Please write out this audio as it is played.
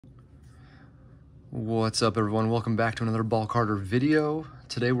What's up, everyone? Welcome back to another Ball Carter video.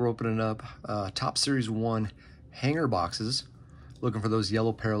 Today we're opening up Top Series 1 hanger boxes, looking for those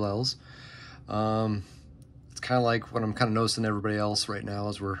yellow parallels. It's kind of like what I'm kind of noticing everybody else right now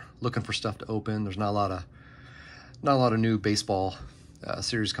as we're looking for stuff to open. There's not a lot of new baseball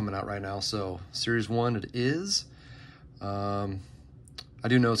series coming out right now, so Series 1 it is. I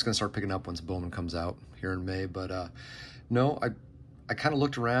do know it's going to start picking up once Bowman comes out here in May, but no, I kind of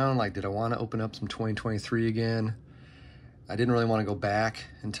looked around, like, did I want to open up some 2023 again? I didn't really want to go back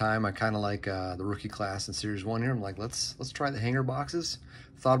in time. I kind of like the rookie class in Series 1 here. I'm like, let's try the hanger boxes.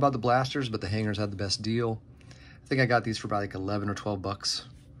 Thought about the blasters, but the hangers had the best deal. I think I got these for about like 11 or 12 bucks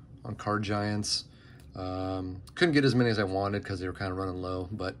on Card Giants. Couldn't get as many as I wanted because they were kind of running low,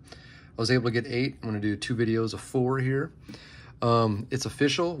 but I was able to get 8. I'm going to do 2 videos of 4 here. It's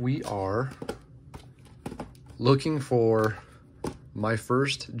official. We are looking for my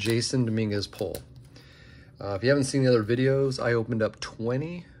first Jason Dominguez pull. If you haven't seen the other videos, I opened up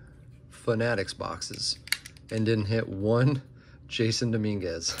 20 Fanatics boxes and didn't hit one Jason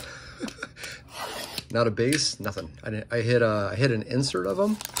Dominguez. Not a base, nothing. I hit an insert of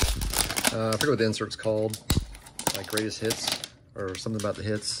them. I forget what the insert's called, like greatest hits or something about the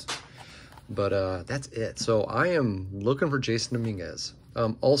hits. But that's it. So I am looking for Jason Dominguez.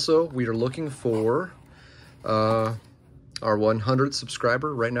 Also, we are looking for our 100th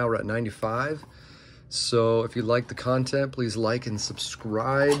subscriber. Right now we're at 95. So if you like the content, please like and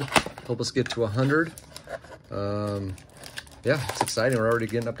subscribe. Help us get to 100. Yeah, it's exciting. We're already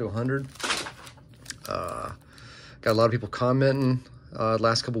getting up to 100. Got a lot of people commenting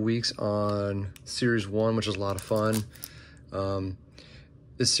last couple weeks on Series 1, which is a lot of fun.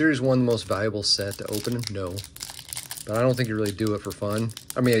 Is Series 1 the most valuable set to open? No. But I don't think you really do it for fun.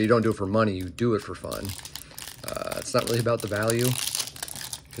 I mean, you don't do it for money, you do it for fun. It's not really about the value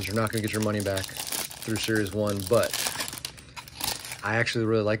because you're not going to get your money back through Series 1, but I actually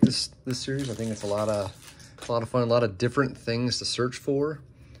really like this series. I think it's a lot of fun, a lot of different things to search for.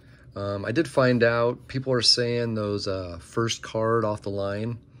 I did find out people are saying those first card off the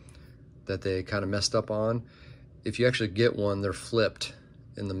line that they kind of messed up on. If you actually get one, they're flipped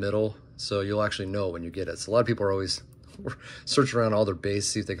in the middle, so you'll actually know when you get it. So a lot of people are always searching around all their base,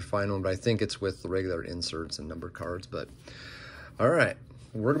 see if they can find one, but I think it's with the regular inserts and numbered cards. But all right,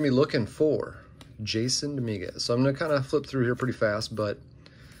 we're gonna be looking for Jason Dominguez. So I'm gonna kind of flip through here pretty fast, but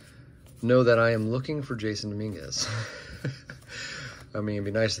know that I am looking for Jason Dominguez. I mean, it'd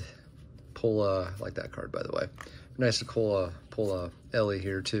be nice to pull I like that card, by the way. Nice to pull a Ellie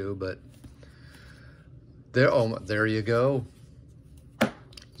here too, but there you go.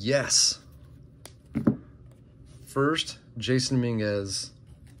 Yes. First, Jason Dominguez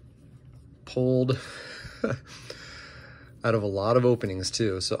pulled out of a lot of openings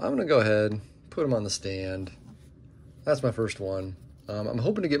too. So I'm gonna go ahead, put him on the stand. That's my first one. I'm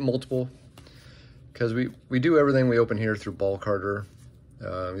hoping to get multiple because we do everything we open here through Ball Carter.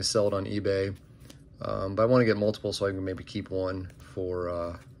 We sell it on eBay, but I want to get multiple so I can maybe keep one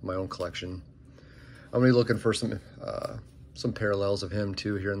for my own collection. I'm gonna be looking for some parallels of him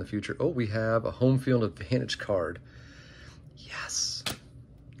too here in the future. Oh, we have a home field advantage card. Yes,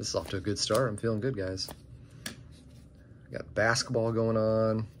 this is off to a good start. I'm feeling good, guys. Got basketball going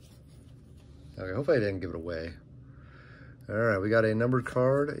on. Okay, hopefully I didn't give it away. All right, we got a numbered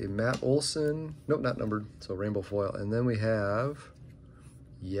card, a Matt Olson. Nope, not numbered, so rainbow foil. And then we have,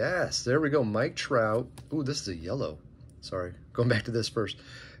 yes, there we go, Mike Trout. Ooh, this is a yellow. Sorry, going back to this first.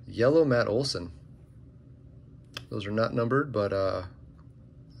 Yellow Matt Olson. Those are not numbered, but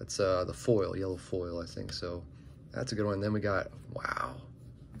that's the foil, yellow foil, I think. So that's a good one. Then we got, wow.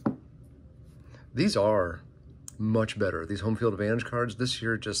 These are much better. These home field advantage cards this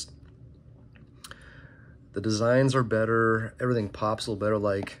year, just, the designs are better. Everything pops a little better.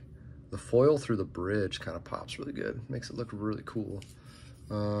 Like the foil through the bridge kind of pops really good. Makes it look really cool.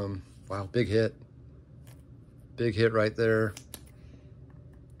 Wow, big hit. Big hit right there.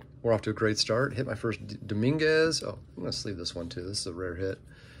 We're off to a great start. Hit my first Dominguez. Oh, I'm gonna sleeve this one too. This is a rare hit.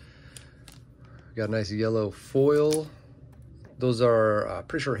 Got a nice yellow foil. Those are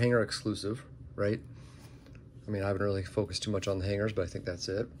pretty sure hanger exclusive, right? I mean, I haven't really focused too much on the hangers, but I think that's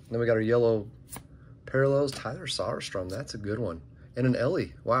it. Then we got our yellow parallels. Tyler Soderstrom, that's a good one. And an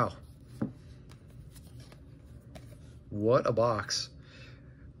Ellie, wow. What a box.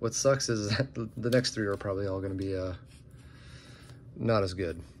 What sucks is that the next 3 are probably all gonna be not as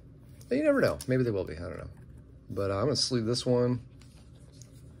good. You never know. Maybe they will be. I don't know. But I'm going to sleeve this one.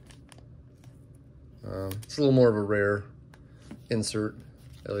 It's a little more of a rare insert.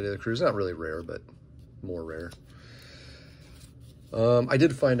 Ellie De La Cruz. Not really rare, but more rare. I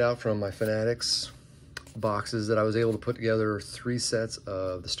did find out from my Fanatics boxes that I was able to put together 3 sets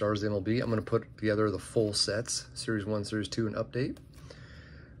of the Stars of the MLB. I'm going to put together the full sets, Series 1, Series 2, and Update.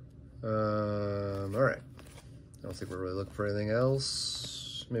 All right. I don't think we're really looking for anything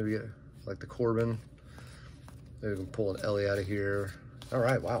else. Maybe get like the Corbin. Maybe we can pull an Ellie out of here. All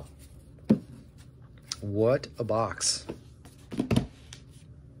right, wow. What a box.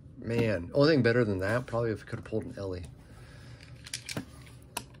 Man, only thing better than that, probably if we could have pulled an Ellie.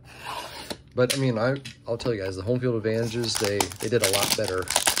 But I mean, I'll tell you guys, the home field advantages, they did a lot better.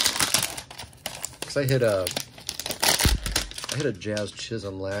 Because I hit a Jazz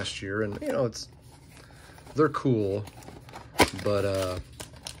Chisholm last year, and you know, they're cool, but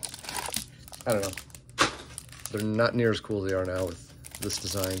I don't know. They're not near as cool as they are now with this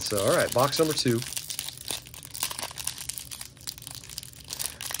design. So, all right, box number 2.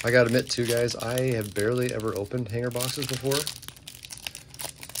 I gotta admit too, guys, I have barely ever opened hanger boxes before.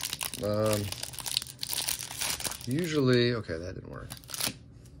 Usually, okay, that didn't work.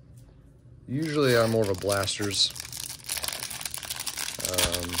 Usually I'm more of a blasters.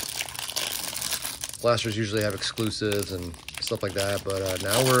 Blasters usually have exclusives and stuff like that, but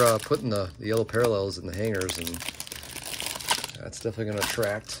now we're putting the yellow parallels in the hangers, and that's definitely gonna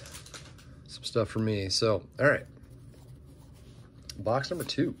attract some stuff for me. So, all right. Box number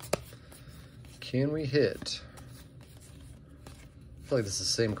 2. Can we hit? I feel like this is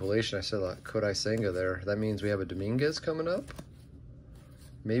the same collation. I said Kodai Senga there. That means we have a Dominguez coming up.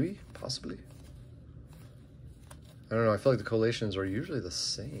 Maybe, possibly. I don't know. I feel like the collations are usually the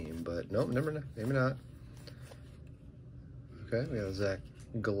same, but no, maybe not. Okay, we got Zach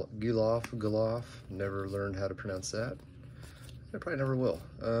Giloff. Never learned how to pronounce that. I probably never will.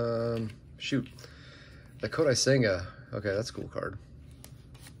 Shoot. The Kodai Senga. Okay, that's a cool card.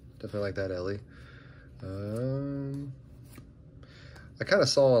 Definitely like that, Ellie. I kind of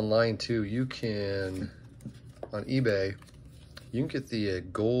saw online too, you can, on eBay, you can get the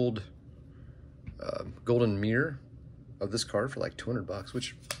golden mirror of this card for like 200 bucks,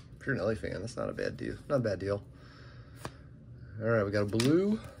 which if you're an Ellie fan, that's not a bad deal. Not a bad deal. All right, we got a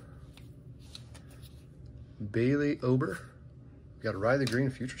blue Bailey Ober. We got a Ride the Green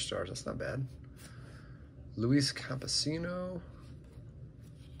Future Stars. That's not bad. Luis Campesino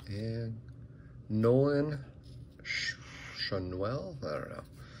and Nolan Chanuel, I don't know,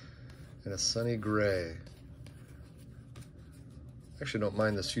 and a Sunny Gray. Actually, don't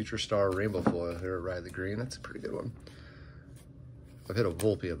mind this Future Star Rainbow Foil here at Ride the Green. That's a pretty good one. I've hit a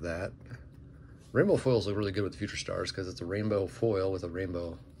Volpe of that. Rainbow foils look really good with Future Stars because it's a rainbow foil with a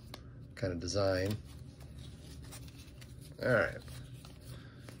rainbow kind of design. All right.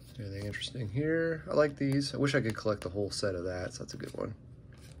 Anything interesting here? I like these. I wish I could collect the whole set of that, so that's a good one.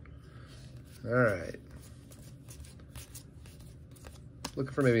 All right.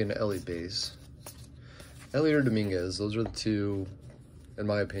 Looking for maybe an Ellie base. Ellie or Dominguez, those are the two, in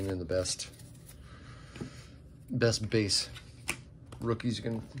my opinion, the best base rookies you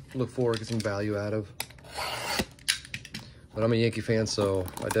can look for, get some value out of. But I'm a Yankee fan, so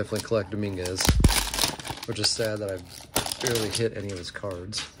I definitely collect Dominguez, which is sad that I've barely hit any of his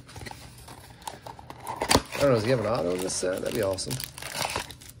cards. I don't know, does he have an auto in this set? That'd be awesome.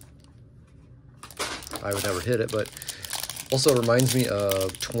 I would never hit it, but also reminds me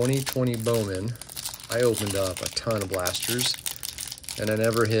of 2020 Bowman. I opened up a ton of blasters, and I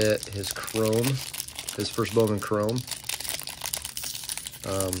never hit his chrome, his first Bowman chrome,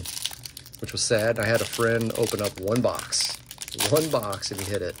 which was sad. I had a friend open up one box, and he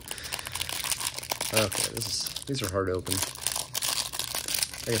hit it. Okay, these are hard to open.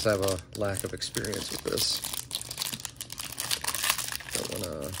 I guess I have a lack of experience with this. Don't want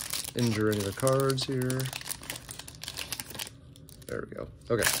to injure any of the cards here. There we go.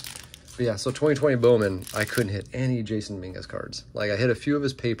 Okay. But yeah, so 2020 Bowman, I couldn't hit any Jason Dominguez cards. Like, I hit a few of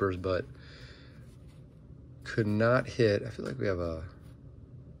his papers, but could not hit. I feel like we have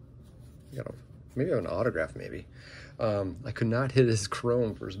maybe I have an autograph, maybe. I could not hit his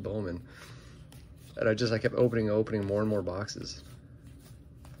chrome for his Bowman. And I kept opening more and more boxes.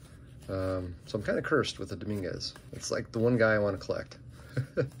 So I'm kind of cursed with the Dominguez. It's like the one guy I want to collect.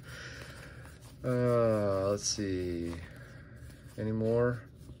 Let's see. Any more?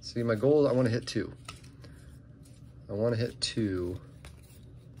 See, my goal, I want to hit 2. I want to hit 2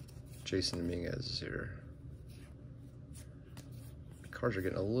 Jason Dominguez here. The cards are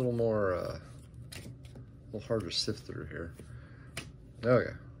getting a little more, a little harder to sift through here.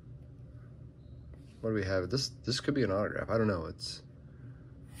 Okay. What do we have? This could be an autograph. I don't know. It's,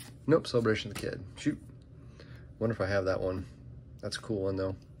 nope, Celebration of the Kid. Shoot. Wonder if I have that one. That's a cool one,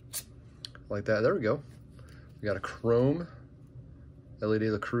 though. Like that. There we go. We got a chrome LED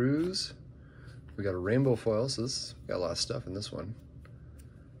La Cruz. We got a rainbow foil, so this got a lot of stuff in this one.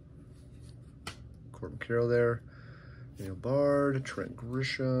 Corbin Carroll there. Neil Bard, Trent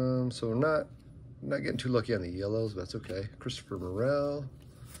Grisham. So we're not getting too lucky on the yellows, but that's okay. Christopher Morel.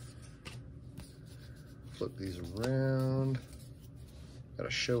 Flip these around. Got a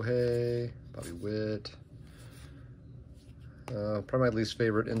Shohei, Bobby Witt. Probably my least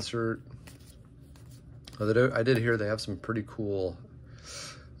favorite insert. I did hear they have some pretty cool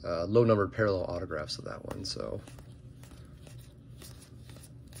low numbered parallel autographs of that one. So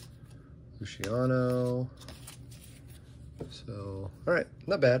Luciano. So all right,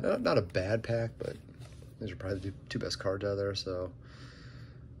 not bad. Not a bad pack, but these are probably the two best cards out there. So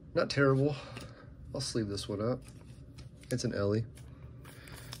not terrible. I'll sleeve this one up. It's an Ellie.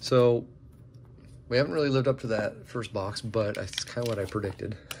 So we haven't really lived up to that first box, but it's kind of what I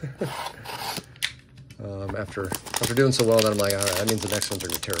predicted. After doing so well, then I'm like, all right, that means the next one's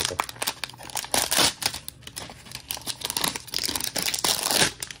gonna be terrible.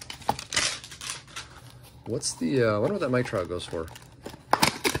 What's the, I wonder what that Mike Trout goes for. I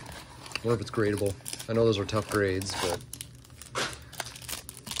wonder if it's gradable. I know those are tough grades, but.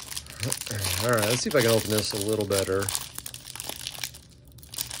 All right, let's see if I can open this a little better.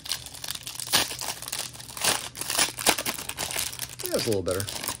 Yeah, it's a little better.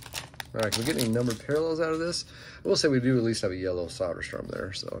 All right, can we get any numbered parallels out of this? I will say we do at least have a yellow Soderstrom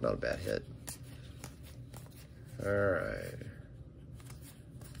there, so not a bad hit. All right.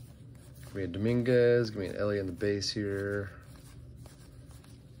 Give me a Dominguez, give me an Ellie in the base here.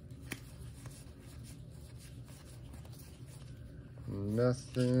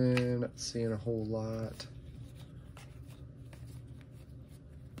 Nothing, not seeing a whole lot.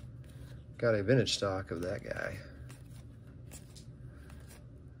 Got a vintage stock of that guy.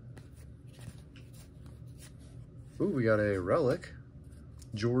 Ooh, we got a relic,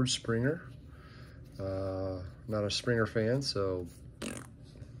 George Springer. Not a Springer fan, so.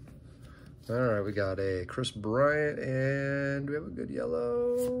 All right, we got a Chris Bryant, and do we have a good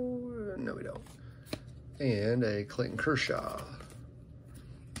yellow? No, we don't. And a Clayton Kershaw.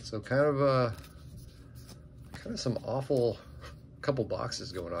 So kind of some awful couple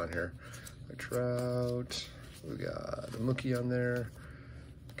boxes going on here. A Trout, we got a Mookie on there.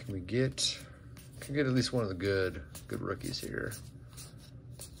 Can we get at least one of the good rookies here?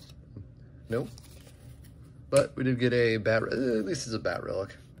 Nope. But we did get a bat, at least it's a bat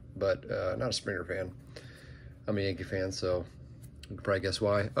relic, but not a Springer fan. I'm a Yankee fan, so you can probably guess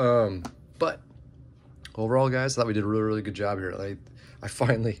why. But overall, guys, I thought we did a really, really good job here. I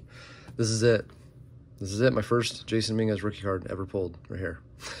finally, this is it. This is it. My first Jason Dominguez rookie card ever pulled right here.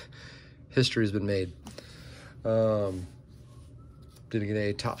 History has been made. Did get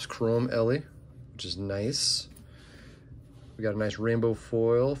a Topps Chrome Ellie, which is nice. We got a nice rainbow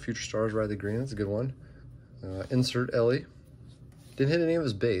foil, Future Stars Riley Green. That's a good one. Insert Ellie. Didn't hit any of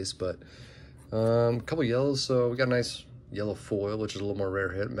his base, but a couple yellows. So we got a nice yellow foil, which is a little more rare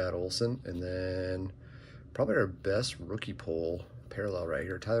hit, Matt Olson. And then probably our best rookie pull parallel right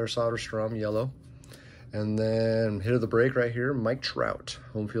here, Tyler Soderstrom, yellow. And then hit of the break right here, Mike Trout,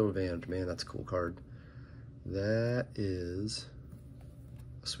 home field advantage. Man, that's a cool card. That is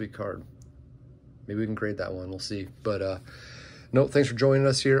a sweet card. Maybe we can grade that one, we'll see. But no, thanks for joining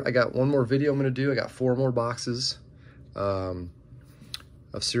us here. I got one more video I'm gonna do. I got 4 more boxes of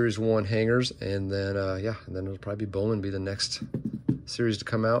Series 1 hangers, and then yeah, and then it'll probably be Bowman be the next series to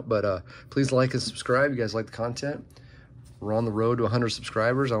come out. But please like and subscribe. You guys like the content. We're on the road to 100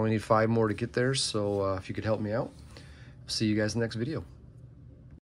 subscribers. I only need 5 more to get there, so if you could help me out. See you guys in the next video.